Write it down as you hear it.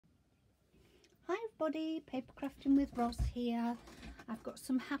everybody, Paper Crafting with Ross here. I've got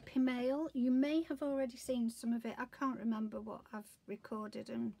some happy mail. You may have already seen some of it. I can't remember what I've recorded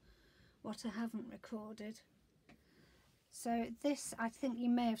and what I haven't recorded. So this I think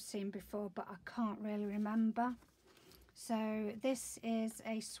you may have seen before, but I can't really remember. So this is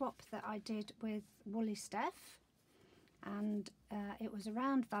a swap that I did with Woollysteph, and it was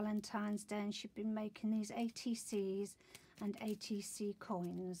around Valentine's Day, and she'd been making these ATCs and ATC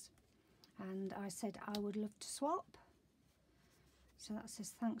coins, and I said I would love to swap. So that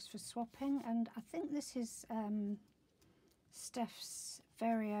says thanks for swapping, and I think this is Steph's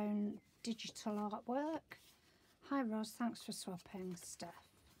very own digital artwork. Hi Roz, thanks for swapping, Steph.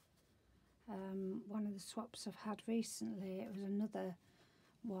 One of the swaps I've had recently, it was another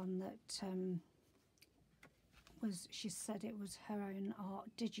one that she said it was her own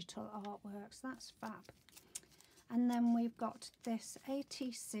digital artwork, so that's fab. And then we've got this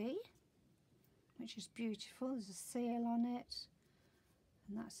ATC, which is beautiful. There's a seal on it,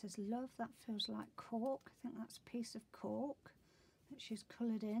 and that says love. That feels like cork. I think that's a piece of cork that she's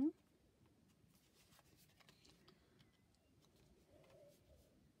coloured in.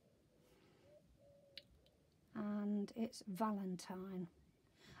 And it's Valentine.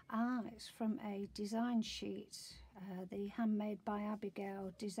 It's from a design sheet, the Handmade by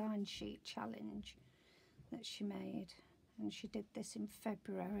Abigail design sheet challenge that she made, and she did this in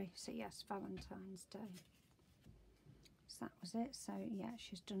February, so yes, Valentine's Day. So that was it. So yeah,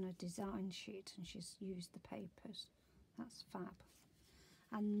 she's done a design sheet and she's used the papers. That's fab.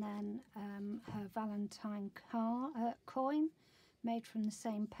 And then her Valentine coin, made from the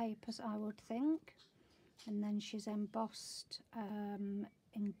same papers, I would think. And then she's embossed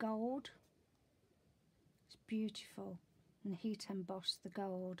in gold. It's beautiful, and heat embossed the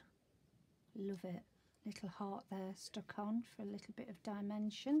gold. Love it. Little heart there stuck on for a little bit of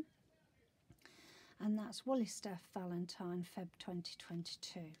dimension. And that's Woollysteph Valentine, Feb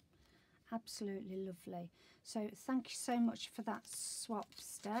 2022. Absolutely lovely. So thank you so much for that swap,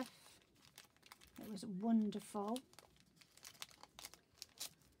 Steph. It was wonderful.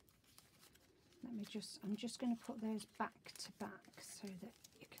 I'm just going to put those back to back so that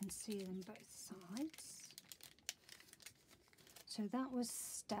you can see them both sides. So that was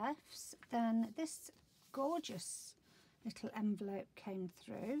Steph's. Then this gorgeous little envelope came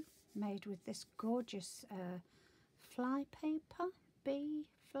through, made with this gorgeous fly paper, bee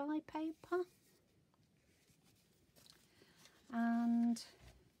fly paper. And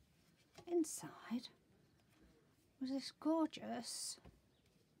inside was this gorgeous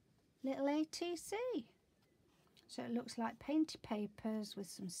little ATC. So it looks like painted papers with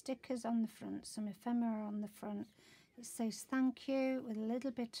some stickers on the front, some ephemera on the front. It says thank you with a little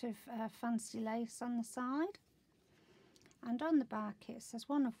bit of fancy lace on the side. And on the back it says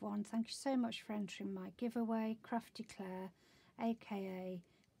one of one, thank you so much for entering my giveaway, Crafty Claire, aka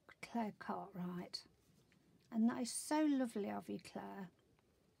Claire Cartwright. And that is so lovely of you, Claire,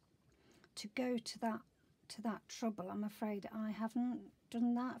 to go to that trouble. I'm afraid I haven't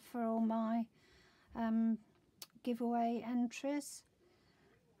done that for all my giveaway entries,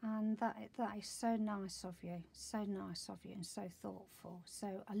 and that is so nice of you, and so thoughtful.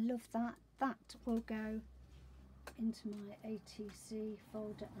 So I love that. That will go into my ATC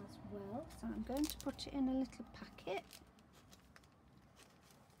folder as well, so I'm going to put it in a little packet.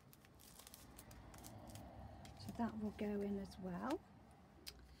 So that will go in as well.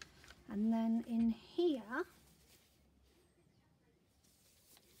 And then in here,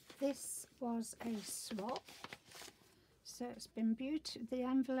 this was a swap. So it's been the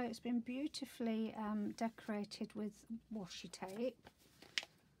envelope's been beautifully decorated with washi tape,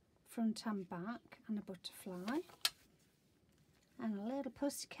 front and back, and a butterfly, and a little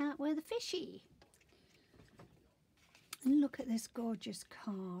pussycat with a fishy. And look at this gorgeous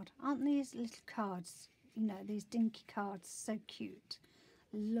card. Aren't these little cards, you know, these dinky cards, so cute?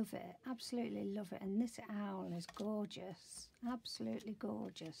 Love it, absolutely love it. And this owl is gorgeous, absolutely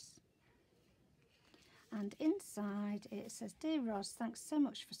gorgeous. And inside it says, dear Ross, thanks so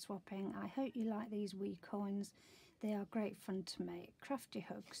much for swapping. I hope you like these wee coins. They are great fun to make. Crafty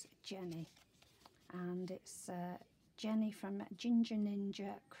hugs, Jenny. And it's Jenny from Ginger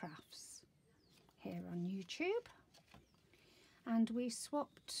Ninja Crafts here on YouTube. And we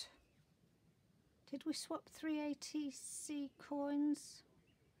swapped, did we swap 3 ATC coins?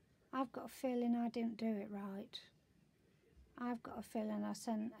 I've got a feeling I didn't do it right. I've got a feeling I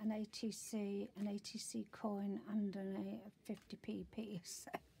sent an ATC coin and a 50p piece.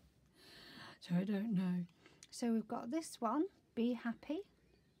 So I don't know. So we've got this one, Be Happy.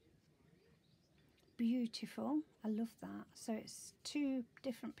 Beautiful. I love that. So it's 2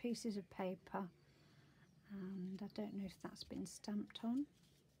 different pieces of paper and I don't know if that's been stamped on.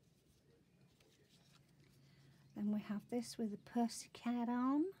 Then we have this with a pussycat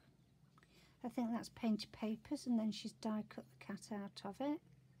on. I think that's painted papers, and then she's die cut the cat out of it.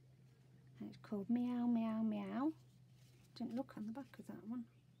 And it's called Meow Meow Meow. Didn't look on the back of that one.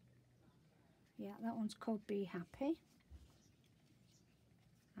 Yeah, that one's called Be Happy.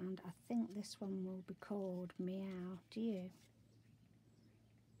 And I think this one will be called Meow. Do you?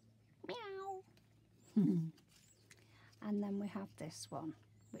 Meow. And then we have this one,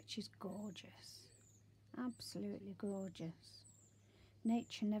 which is gorgeous. Absolutely gorgeous.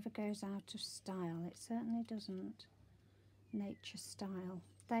 Nature never goes out of style. It certainly doesn't. Nature style.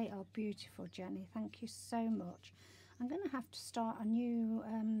 They are beautiful, Jenny. Thank you so much. I'm going to have to start a new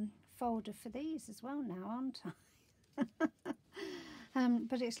folder for these as well now, aren't I?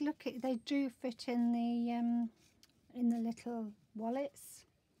 But it's they do fit in the little wallets.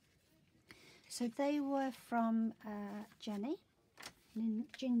 So they were from Jenny,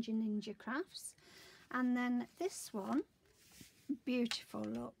 Ginger Ninja Crafts. And then this one, beautiful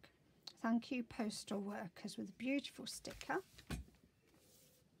look. Thank you, postal workers, with a beautiful sticker.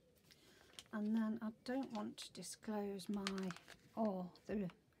 And then I don't want to disclose the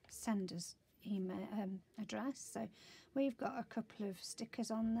sender's email address. So we've got a couple of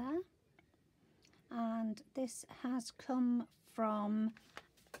stickers on there. And this has come from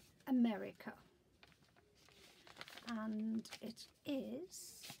America. And it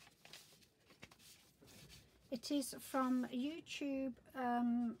is from YouTube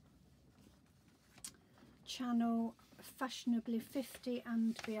channel Fashionably 50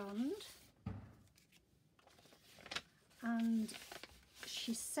 and Beyond. And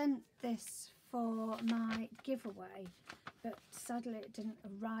she sent this for my giveaway, but sadly it didn't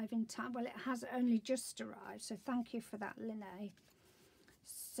arrive in time. Well, it has only just arrived, so thank you for that, Linnae.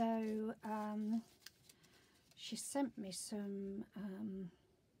 So she sent me some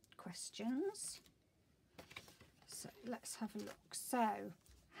questions. So let's have a look. So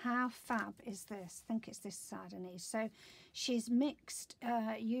how fab is this? I think it's this side, Anise. So she's mixed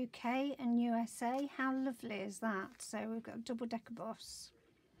UK and USA. How lovely is that? So we've got a double-decker bus.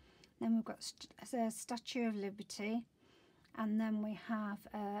 Then we've got a Statue of Liberty. And then we have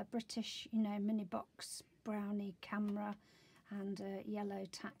a British, mini box brownie camera and a yellow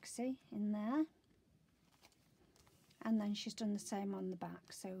taxi in there. And then she's done the same on the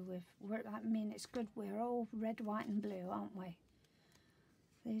back. So it's good. We're all red, white and blue, aren't we?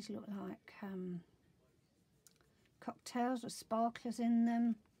 These look like cocktails with sparklers in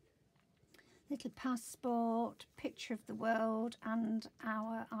them. Little passport, picture of the world, and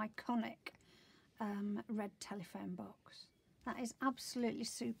our iconic red telephone box. That is absolutely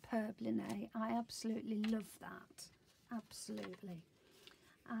superb, Linnae. I absolutely love that. Absolutely.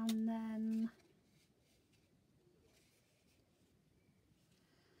 And then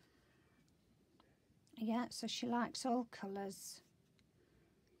yeah, so she likes all colours.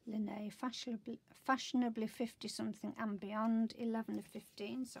 Linnae, fashionably 50 something and beyond, 11 of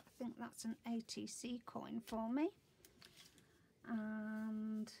 15, so I think that's an ATC coin for me.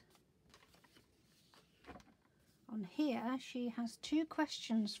 And on here she has two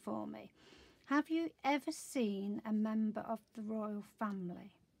questions for me. Have you ever seen a member of the royal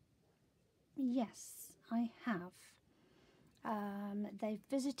family? Yes, I have. They've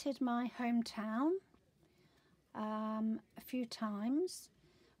visited my hometown a few times.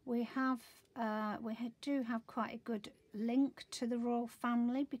 We do have quite a good link to the royal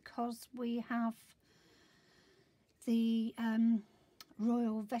family because we have the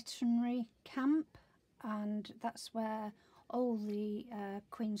Royal Veterinary Camp, and that's where all the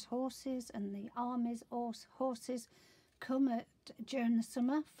Queen's horses and the Army's horses come during the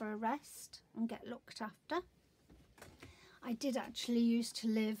summer for a rest and get looked after. I did actually used to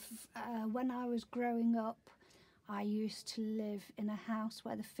live, when I was growing up, I used to live in a house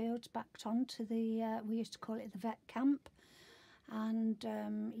where the fields backed onto the, we used to call it the vet camp. And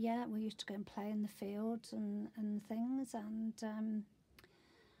yeah, we used to go and play in the fields and things. And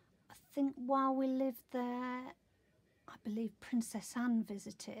I think while we lived there, I believe Princess Anne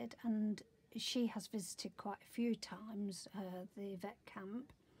visited, and she has visited quite a few times, the vet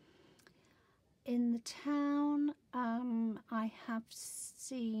camp. In the town, I have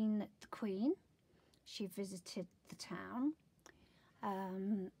seen the Queen. She visited the town.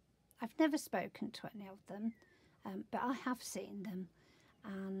 I've never spoken to any of them, but I have seen them.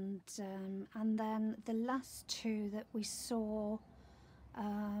 And then the last two that we saw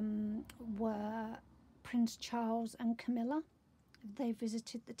were Prince Charles and Camilla. They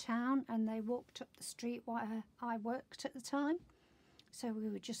visited the town and they walked up the street where I worked at the time. So we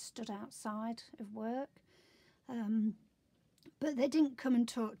were just stood outside of work. But they didn't come and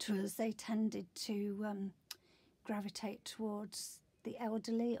talk to us. They tended to gravitate towards the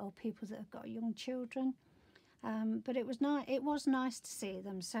elderly or people that have got young children. But it was nice. It was nice to see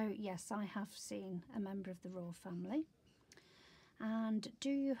them. So yes, I have seen a member of the royal family. And do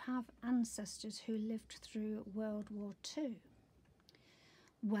you have ancestors who lived through World War II?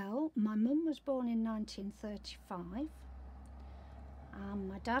 Well, my mum was born in 1935.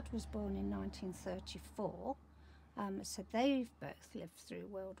 My dad was born in 1934. So they've both lived through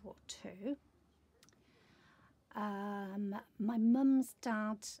World War II. My mum's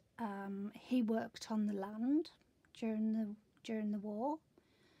dad, he worked on the land during the war,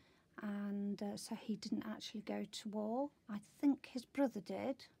 and so he didn't actually go to war. I think his brother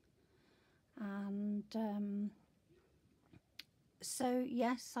did, and so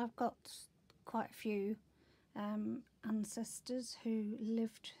yes, I've got quite a few ancestors who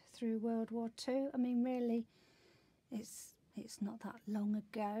lived through World War II. I mean, really, it's not that long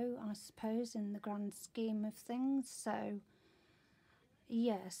ago, I suppose, in the grand scheme of things. So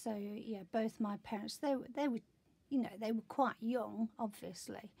yeah, both my parents, they were, you know, they were quite young,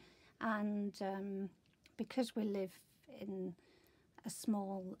 obviously, and because we live in a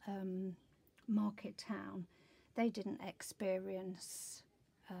small market town, they didn't experience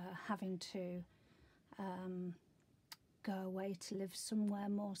having to go away to live somewhere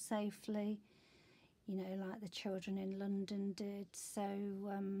more safely, you know, like the children in London did. So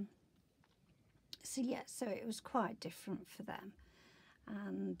so it was quite different for them.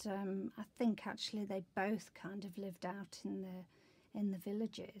 And I think actually they both kind of lived out in the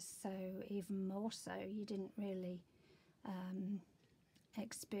villages, so even more so, you didn't really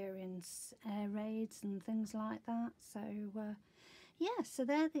experience air raids and things like that. So yeah, so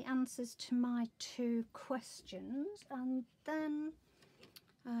they're the answers to my 2 questions. And then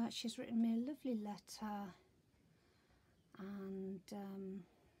she's written me a lovely letter, and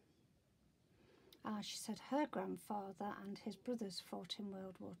she said her grandfather and his brothers fought in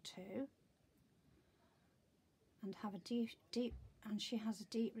World War II and have a deep and she has a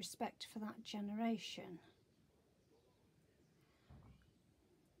deep respect for that generation.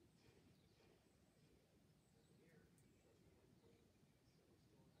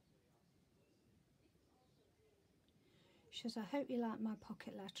 She says, I hope you like my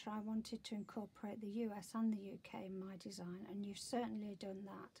pocket letter. I wanted to incorporate the US and the UK in my design, and you've certainly done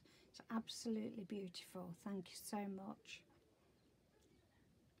that. It's absolutely beautiful. Thank you so much.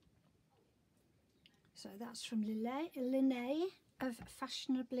 So that's from Linnae of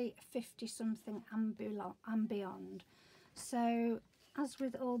Fashionably 50-something and beyond. So as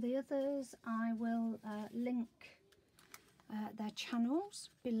with all the others, I will link their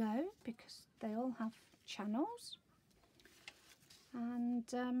channels below, because they all have channels. And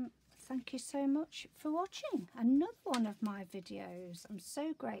thank you so much for watching another one of my videos. I'm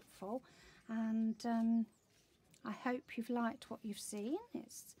so grateful, and I hope you've liked what you've seen.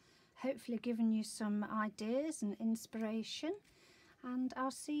 It's hopefully given you some ideas and inspiration, and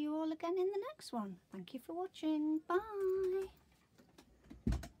I'll see you all again in the next one. Thank you for watching. Bye.